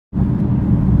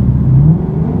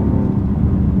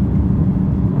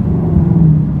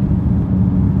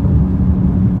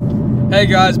Hey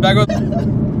guys, back with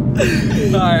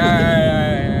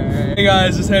alright. Hey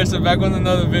guys, it's Harrison back with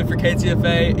another vid for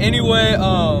KTFA. Anyway,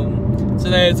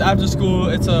 today it's after school.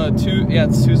 It's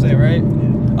it's Tuesday, right?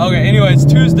 Okay, anyway, it's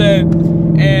Tuesday,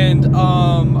 and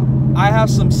I have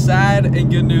some sad and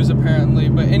good news apparently.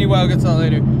 But anyway, I'll get to that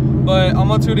later. But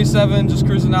I'm on 287, just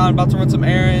cruising out, about to run some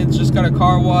errands, just got a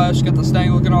car wash, got the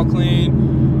Mustang looking all clean.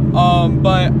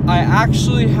 But I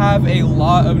actually have a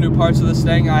lot of new parts of the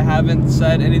Mustang. I haven't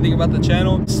said anything about the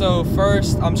channel. So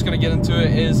first, I'm just gonna get into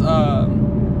it, is I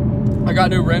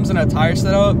got new rims and a tire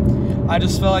setup. I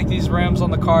just feel like these rims on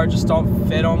the car just don't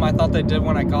fit them. I thought they did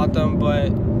when I got them,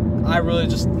 but I really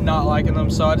just not liking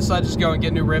them, so I decided to just go and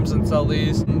get new rims and sell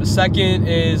these. The second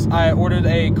is I ordered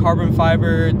a carbon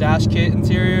fiber dash kit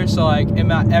interior, so like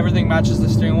everything matches the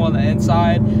steering wheel on the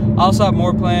inside. I also have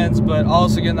more plans, but I'll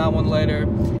also get that one later.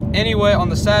 Anyway, on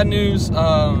the sad news, the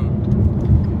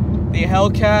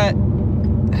hellcat,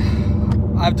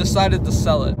 I've decided to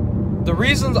sell it. The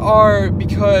reasons are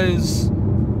because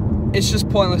it's just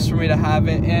pointless for me to have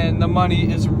it, and the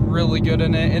money is really good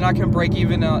in it, and I can break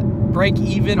even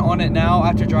on it now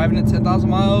after driving it 10,000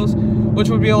 miles, which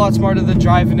would be a lot smarter than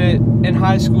driving it in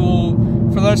high school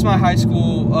for the rest of my high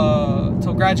school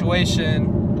till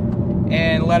graduation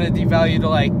and let it devalue to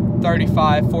like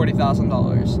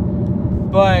 $35,000–$40,000.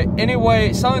 But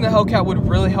anyway, selling the hellcat would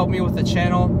really help me with the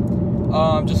channel.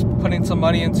 Just putting some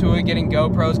money into it, getting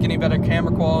GoPros, getting better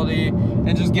camera quality,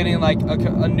 and just getting like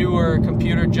a newer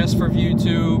computer just for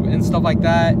YouTube and stuff like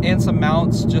that, and some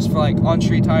mounts just for like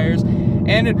on-street tires.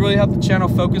 And it really helped the channel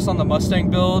focus on the Mustang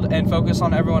build and focus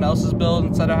on everyone else's build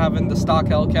instead of having the stock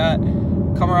hellcat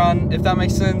come around, if that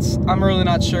makes sense. I'm really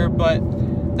not sure, but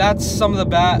that's some of the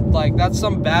that's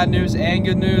some bad news and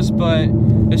good news. But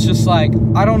it's just like,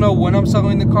 I don't know when I'm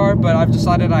selling the car, but I've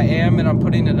decided I am, and I'm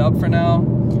putting it up for now.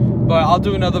 But I'll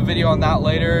do another video on that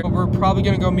later. We're probably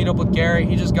gonna go meet up with Garrett.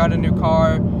 He just got a new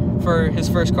car for his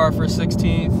first car for his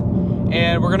 16th.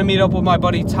 And we're gonna meet up with my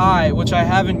buddy Ty, which I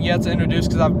haven't yet to introduce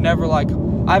because I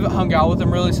haven't hung out with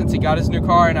him really since he got his new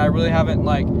car, and I really haven't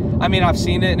I've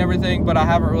seen it and everything, but I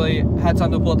haven't really had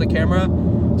time to pull out the camera.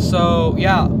 So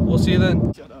yeah, we'll see you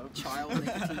then. Shut up. Child,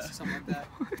 something like that.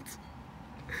 What?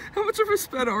 How much of a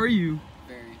sped are you?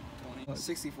 Very 20.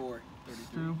 64, 33.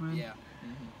 Stupid. Yeah.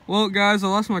 Well, guys, I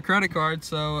lost my credit card,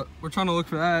 so we're trying to look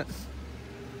for that.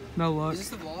 No luck. Is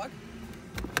this the vlog?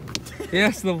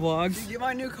 Yes, the vlog. Dude, get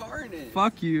my new car in it.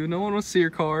 Fuck you. No one wants to see your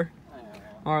car.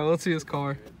 Alright, let's see his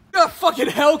car. You got a fucking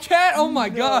hellcat? Oh my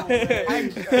god. You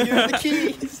have the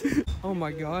keys. Oh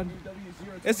my god.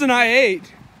 It's an i8.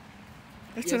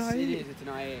 It's an i8. It is. It's an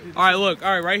i8. Alright, look.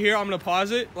 Alright, right here, I'm going to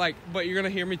pause it, but you're going to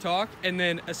hear me talk, and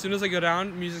then as soon as I go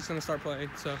down, music's going to start playing.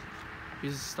 So,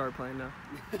 music's start playing now.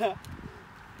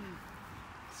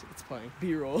 It's playing.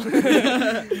 B-roll.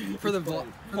 For the vlog.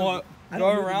 Go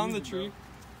around the tree.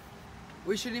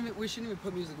 We shouldn't even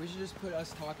put music. We should just put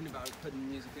us talking about putting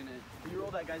music in it. You roll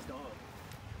that guy's dog.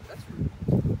 That's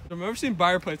I've never seen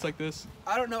buyer plates like this.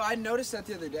 I don't know. I noticed that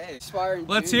the other day.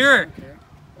 Let's hear it.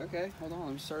 Okay, hold on.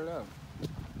 Let me start it up.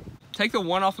 Take the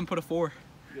 1 off and put a 4.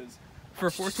 For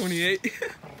 428.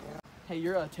 Hey,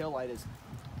 your tail light is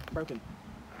broken.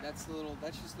 That's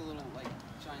just the little like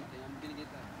shine thing. I'm gonna get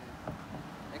that thing.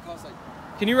 It costs like.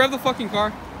 Can you rev the fucking car?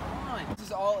 Come on. This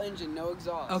is all engine, no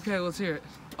exhaust. Okay, let's hear it.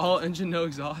 All engine, no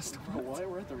exhaust. Bro, what?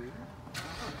 We're at the rear.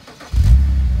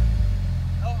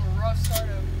 Oh, a rough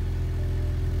startup.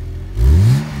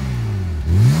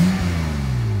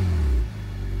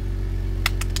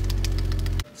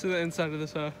 See the inside of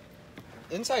this, huh?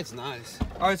 Inside's nice.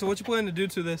 Alright, so what you plan to do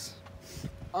to this?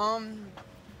 I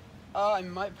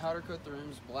might powder coat the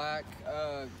rims black.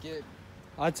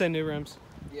 I'd say new rims.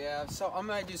 Yeah, so I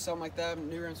might do something like that.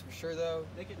 New rims for sure, though.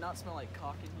 Make it not smell like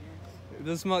cock in here.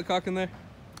 Does it smell like cock in there?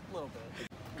 A little bit.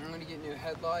 I'm gonna get new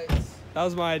headlights. That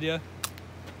was my idea.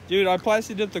 Dude, I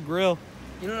plastic dipped the grill.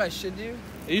 You know what I should do?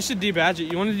 You should debadge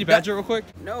it. You want to debadge it real quick?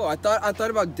 No, I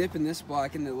thought about dipping this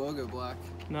black in the logo black.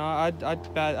 No, I'd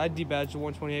debadge the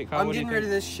 128. Kyle, I'm getting rid of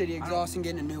this shitty exhaust and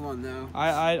getting a new one though.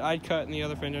 I'd cut in the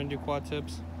other fender and do quad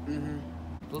tips. Mm-hmm.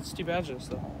 Let's debadge this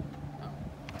though.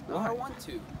 No, I don't want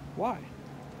to. Why?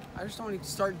 I just don't want to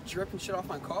start dripping shit off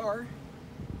my car.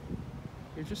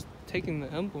 You're just taking the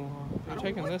emblem off. You're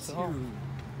taking this off.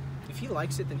 If he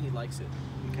likes it, then he likes it.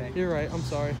 Okay. You're right. I'm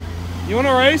sorry. You want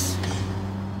to race?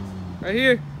 Right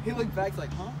here. He looked back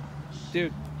like, huh?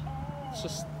 Dude, it's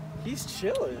just. He's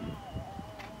chilling.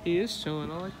 He is chilling.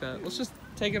 I like that. Let's just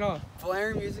take it off.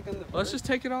 Blaring music on the. Let's just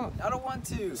take it off. I don't want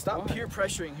to. Stop peer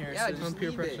pressuring Harrison. Yeah, just I'm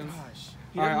peer leave it. pressuring. Gosh.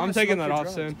 Alright, I'm taking that off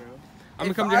soon. I'm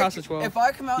gonna come to your house at 12. If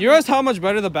I come out, you realize how much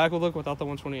better the back would look without the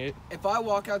 128? If I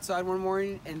walk outside one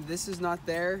morning and this is not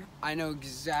there, I know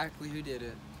exactly who did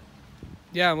it.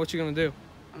 Yeah, and what you gonna do?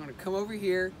 I'm gonna come over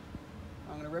here.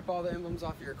 I'm gonna rip all the emblems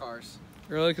off of your cars.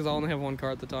 Really? Because I only have one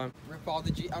car at the time. Rip all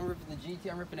the I'm ripping the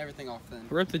GT. I'm ripping everything off then.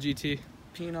 Rip the GT.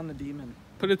 Peeing on the demon.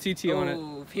 Put a TT on it.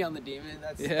 Oh, pee on the demon.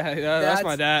 Yeah, that's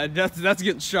my dad. That's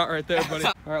getting shot right there, buddy.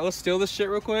 All right, let's steal this shit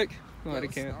real quick. No, I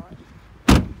can't.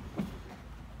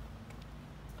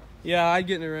 Yeah, I'd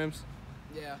get new rims.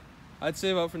 Yeah. I'd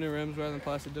save up for new rims rather than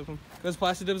plastic dip them. Because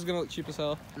plastic dip is gonna look cheap as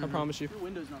hell. I promise you. Your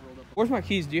window's not rolled up. Where's my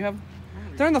keys? Do you have?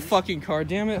 They're in the fucking car.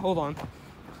 Damn it. Hold on.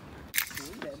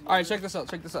 All right, check this out.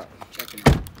 Check this out. Check it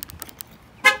out.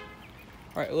 All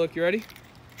right, look. You ready?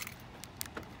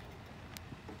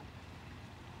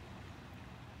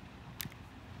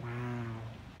 Wow.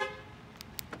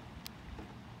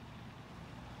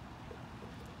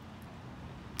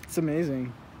 It's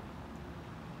amazing.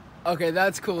 Okay,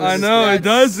 that's cool. I know it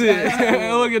does it.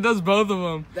 Look, it does both of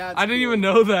them. That's I didn't cool. even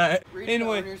know that. Reading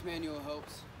Anyway, the owner's manual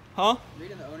helps. huh?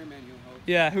 Reading the owner manual helps.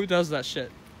 Yeah, who does that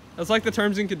shit? That's like the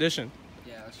terms and condition.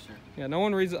 Yeah, that's true. Yeah, no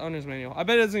one reads the owner's manual. I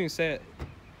bet it doesn't even say it.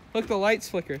 Look, the lights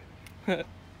flicker.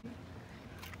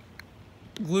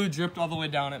 Glue dripped all the way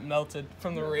down. It melted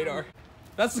from the radar.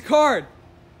 That's the card.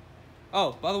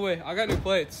 Oh, by the way, I got new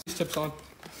plates. Tips on.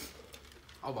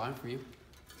 I'll buy them for you.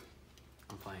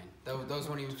 I'm playing. Those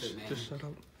won't even fit, man. Just shut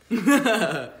up.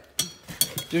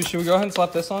 Dude, should we go ahead and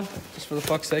slap this on? Just for the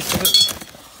fuck's sake of it?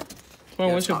 It's my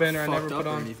windshield banner I never put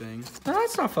on. Anything. No,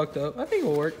 it's not fucked up. I think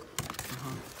it'll work.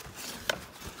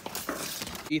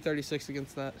 E36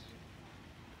 against that.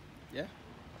 Yeah.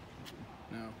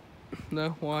 No. No?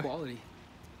 Why? Quality.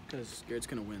 Because Garrett's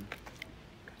gonna win.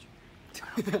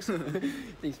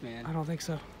 Thanks, man. I don't think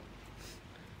so.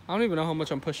 I don't even know how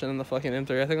much I'm pushing in the fucking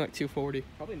M3. I think like 240.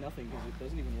 Probably nothing because it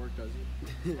doesn't even work, does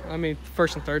it? I mean,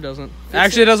 first and third doesn't.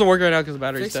 Actually, it doesn't work right now because the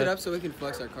battery's Fix dead. it up so we can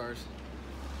flex our cars.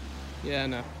 Yeah,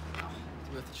 no.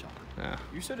 It's worth the shot. Yeah.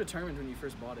 You're so determined when you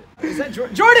first bought it. Is that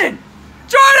Jordan? Jordan!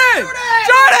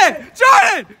 Jordan!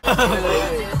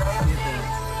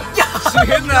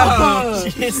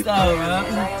 Shit, though, man.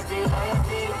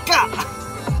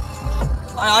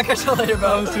 I'll catch you later,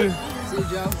 bro. See you,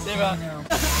 Joe. See you, bro.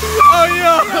 Oh,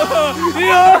 yeah!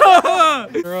 Yeah!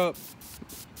 You're up.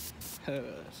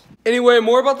 Anyway,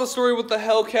 more about the story with the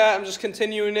hellcat. I'm just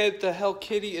continuing it. The Hell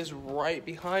Kitty is right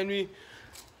behind me.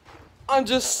 I'm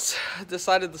just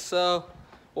decided to sell.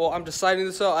 Well, I'm deciding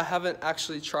to sell. I haven't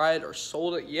actually tried or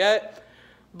sold it yet.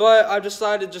 But I've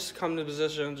decided just to come to a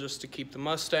position just to keep the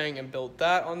Mustang and build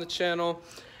that on the channel.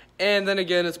 And then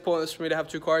again, it's pointless for me to have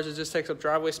two cars. It just takes up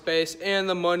driveway space. And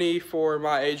the money for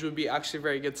my age would be actually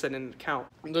very good sitting in the account.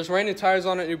 There's brand new tires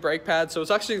on it, new brake pads. So it's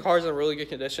actually, the car's in really good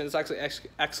condition. It's actually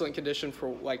excellent condition for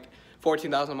like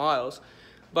 14,000 miles.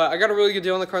 But I got a really good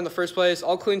deal on the car in the first place.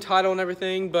 All clean title and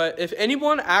everything. But if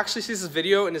anyone actually sees this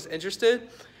video and is interested,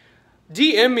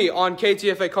 DM me on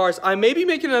KTFA Cars. I may be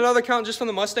making another account just from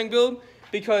the Mustang build.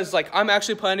 Because like I'm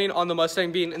actually planning on the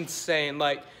Mustang being insane.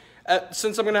 Like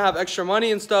since I'm gonna have extra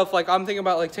money and stuff, like I'm thinking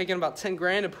about like taking about 10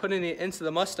 grand and putting it into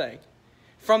the Mustang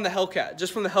from the Hellcat,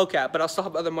 just from the Hellcat. But I'll still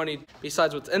have other money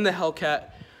besides what's in the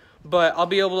Hellcat. But I'll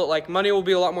be able to like money will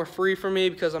be a lot more free for me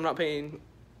because I'm not paying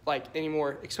like any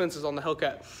more expenses on the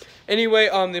Hellcat. Anyway,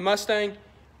 the Mustang,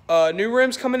 new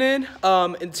rims coming in,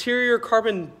 interior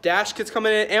carbon dash kits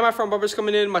coming in, and my front bumpers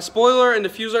coming in. My spoiler and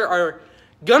diffuser are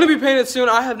gonna be painted soon.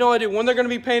 I have no idea when they're gonna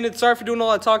be painted. Sorry for doing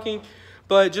all that talking,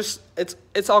 but just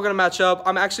it's all gonna match up.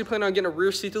 I'm actually planning on getting a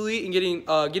rear seat delete and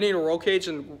getting a roll cage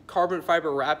and carbon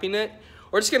fiber wrapping it,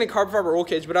 or just getting a carbon fiber roll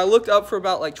cage. But I looked up for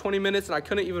about like 20 minutes and I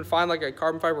couldn't even find like a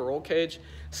carbon fiber roll cage,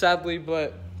 sadly.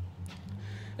 But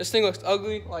this thing looks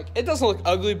ugly. Like it doesn't look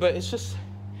ugly, but it's just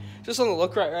doesn't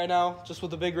look right now. Just with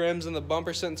the big rims and the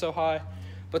bumper sitting so high.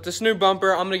 But this new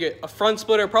bumper, I'm gonna get a front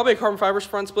splitter, probably a carbon fiber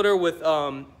front splitter with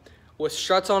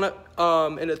struts on it,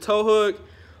 and a tow hook.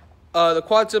 The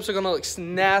quad tips are gonna look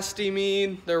nasty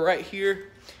mean. They're right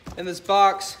here in this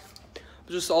box.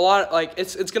 Just a lot, like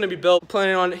it's gonna be built.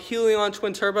 Planning on Helion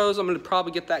twin turbos. I'm gonna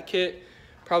probably get that kit.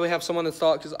 Probably have someone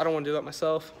install it because I don't want to do that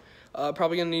myself.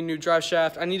 Probably gonna need a new drive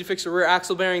shaft. I need to fix the rear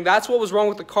axle bearing. That's what was wrong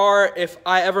with the car. If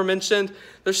I ever mentioned,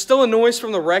 there's still a noise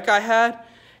from the wreck I had,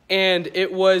 and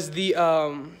it was the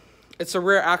it's a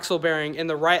rear axle bearing in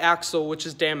the right axle which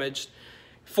is damaged.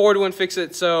 Ford wouldn't fix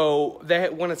it, so they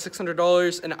wanted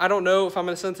 $600, and I don't know if I'm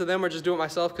going to send it to them or just do it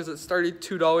myself because it's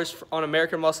 $32 on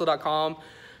AmericanMuscle.com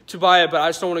to buy it, but I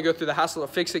just don't want to go through the hassle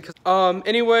to fix it.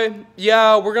 Anyway,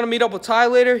 yeah, we're going to meet up with Ty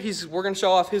later. We're going to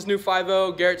show off his new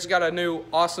 5.0. Garrett just got a new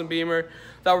awesome Beamer.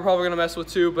 that we're probably gonna mess with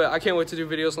too, but I can't wait to do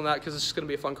videos on that because it's just gonna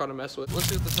be a fun car to mess with. Let's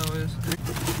see what the tow is.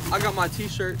 I got my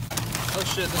t-shirt. Oh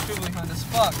shit, there's people behind us.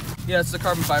 Fuck. Yeah, it's the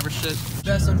carbon fiber shit.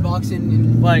 Best unboxing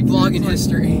in Like vlogging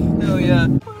history. Hell yeah.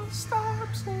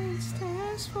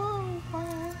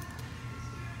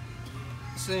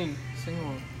 Sing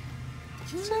one.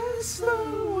 Just the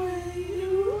way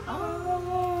you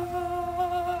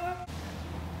are.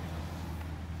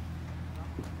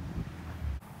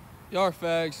 Y'all are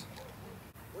fags.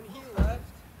 When he left,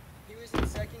 he was in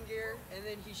second gear, and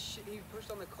then he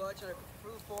pushed on the clutch, and I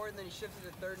flew forward, and then he shifted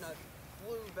to third, and I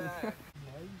flew back.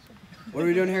 What are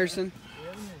we doing, Harrison?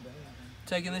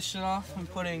 Taking this shit off and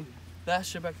putting that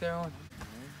shit back there on.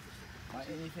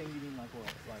 Anything you mean, like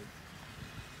what? Like.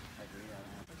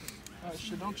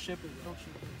 Shit, don't ship it. Don't ship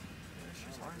it.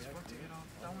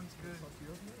 That one's good.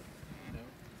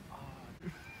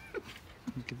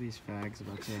 Look at these fags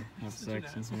about to have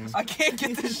sex in here. I can't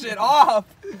get this shit off.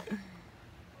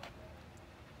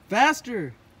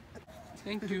 Faster!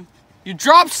 Thank you. You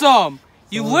dropped some.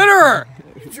 You litterer.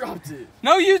 You dropped it.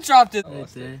 No, you dropped it. Right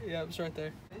there. Yeah, it's right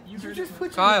there. You just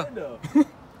put Kyle. your hand up.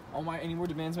 Oh my, any more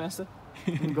demands, master?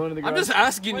 I'm going to the garage. I'm just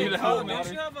asking you to help me.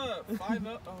 Don't you have a 5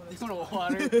 up? Oh, that's going to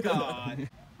water. God. I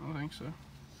don't think so.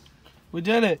 We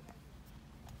did it.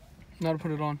 Now to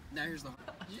put it on. Now here's the.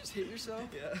 Did you just hit yourself?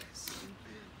 Yeah. I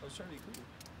was trying to be cool.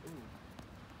 Ooh.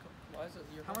 Why is it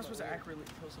your How am I supposed to accurately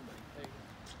kill somebody? There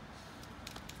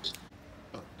you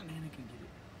go. And Anna can get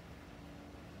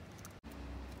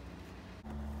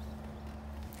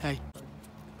it. Hey.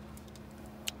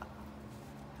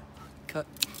 Cut.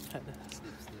 Snip, snip.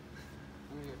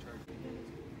 I'm gonna go charge it.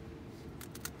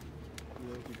 You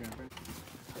live with your grandparents?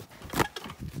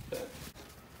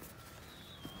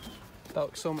 That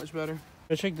looks so much better.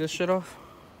 Should I take this shit off?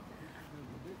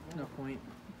 No point.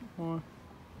 Why? It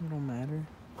don't matter.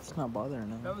 It's not bothering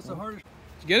them. That was the hardest.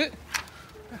 Did you get it?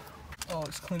 Oh,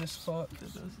 it's clean as fuck. It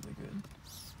does look good.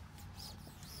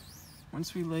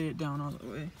 Once we lay it down all the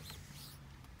way,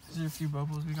 there's a few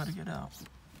bubbles we gotta get out.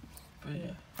 But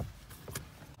yeah.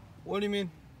 What do you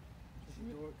mean?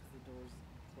 The door's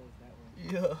closed that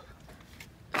way. Yeah.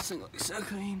 This thing looks so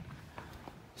clean.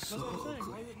 So clean.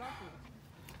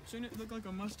 Shouldn't it look like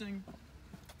a Mustang?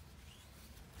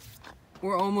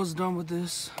 We're almost done with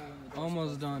this.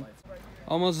 Almost done.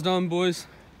 Almost done, boys.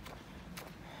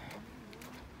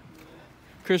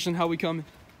 Christian, how we coming?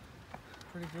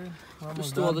 Pretty good.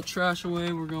 Just throw all the trash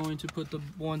away. We're going to put the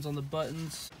ones on the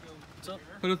buttons. What's up?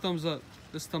 Put a thumbs up.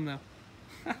 This thumbnail.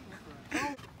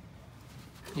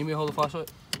 Need me to hold the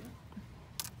flashlight?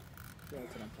 Yeah,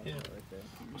 that's what I'm talking about right there.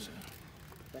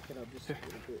 Back it up just a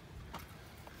little bit.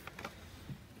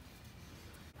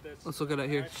 Let's look at it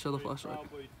here. Show the flashlight.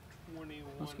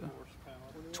 Let's go.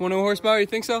 20 horsepower, you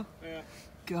think so? Yeah.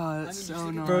 God, that's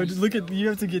so nice. Bro, just look at, you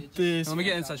have to get this. Let me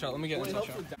get inside shot. Let me get inside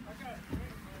shot.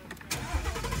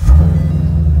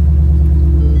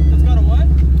 It's got a what?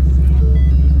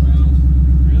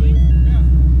 Really? Yeah.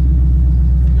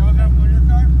 Y'all have one in your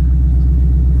car?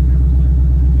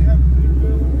 You have food?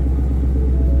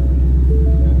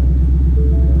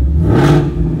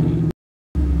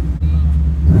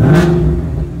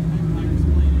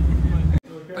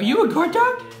 Are you a guard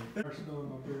dog?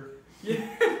 Yeah.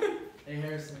 Hey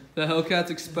Harrison. The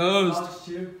hellcat's exposed.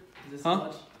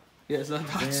 Huh? Yes, that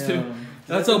Dodge too.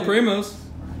 That's El Primo's.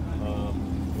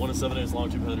 1 to 7 inch long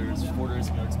tube headers, 4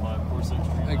 racing X5, 4 6.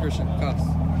 Hey Christian, cops.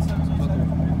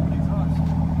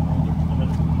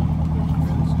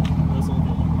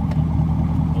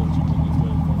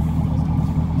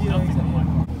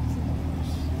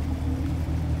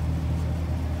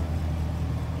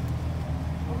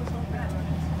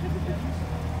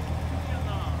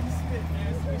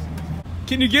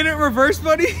 Can you get it reversed,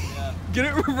 buddy? Yeah. Get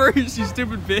it reversed, you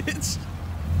stupid bitch.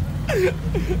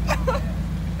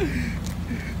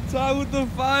 Tie with the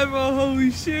 5-0,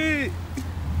 holy shit.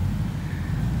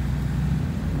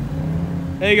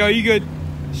 There you go, you good.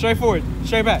 Straight forward,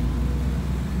 straight back.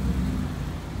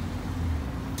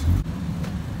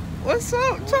 What's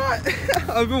up, Todd?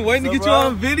 I've been waiting to get you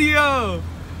on video.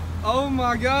 Oh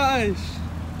my gosh.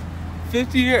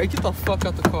 50 years. Get the fuck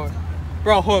out the car.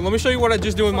 Bro, hold on. Let me show you what I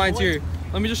just did with my interior.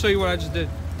 Let me just show you what I just did.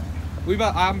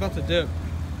 I'm about to dip.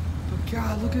 But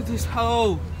God, look at this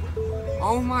hoe.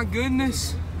 Oh my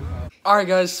goodness. Alright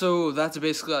guys, so that's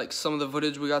basically like some of the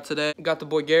footage we got today. Got the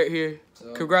boy Garrett here.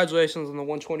 Congratulations on the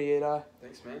 128i.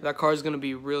 Thanks, man. That car is going to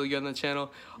be really good on the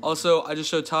channel. Also, I just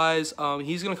showed Ty's.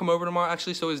 He's going to come over tomorrow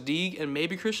actually, so is Deeg and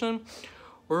maybe Christian.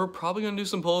 We're probably going to do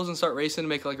some polls and start racing and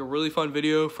make like a really fun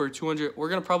video for 200. We're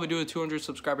going to probably do a 200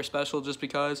 subscriber special just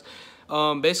because.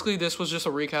 Basically, this was just a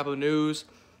recap of news.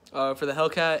 for the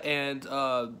Hellcat and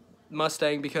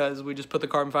Mustang, because we just put the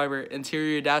carbon fiber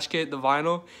interior dash kit, the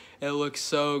vinyl. It looks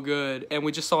so good, and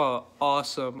we just saw an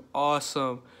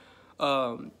awesome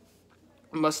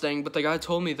Mustang. But the guy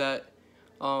told me that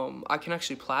I can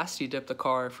actually plasti dip the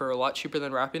car for a lot cheaper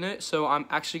than wrapping it. So I'm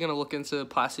actually gonna look into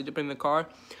plasti dipping the car.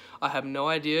 I have no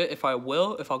idea if I'll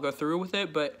go through with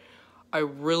it, but I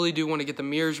really do want to get the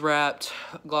mirrors wrapped,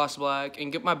 gloss black,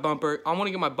 and get my bumper. I want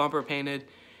to get my bumper painted,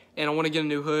 and I want to get a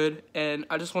new hood, and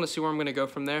I just want to see where I'm going to go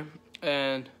from there.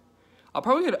 And I'll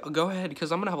probably go ahead,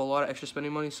 because I'm going to have a lot of extra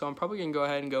spending money, so I'm probably going to go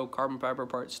ahead and go carbon fiber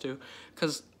parts too.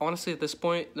 Because honestly, at this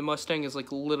point, the Mustang is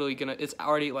like literally going to, it's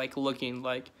already like looking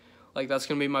like that's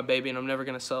going to be my baby, and I'm never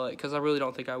going to sell it, because I really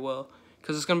don't think I will.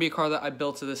 Because it's going to be a car that I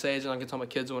built to this age, and I can tell my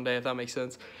kids one day, if that makes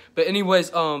sense. But anyways,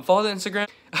 follow the Instagram.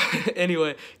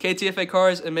 Anyway, KTFA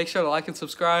Cars, and make sure to like and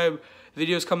subscribe.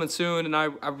 Videos coming soon, and I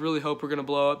really hope we're going to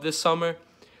blow up this summer.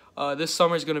 This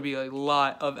summer is going to be a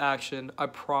lot of action, I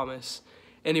promise.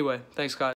 Anyway, thanks, guys.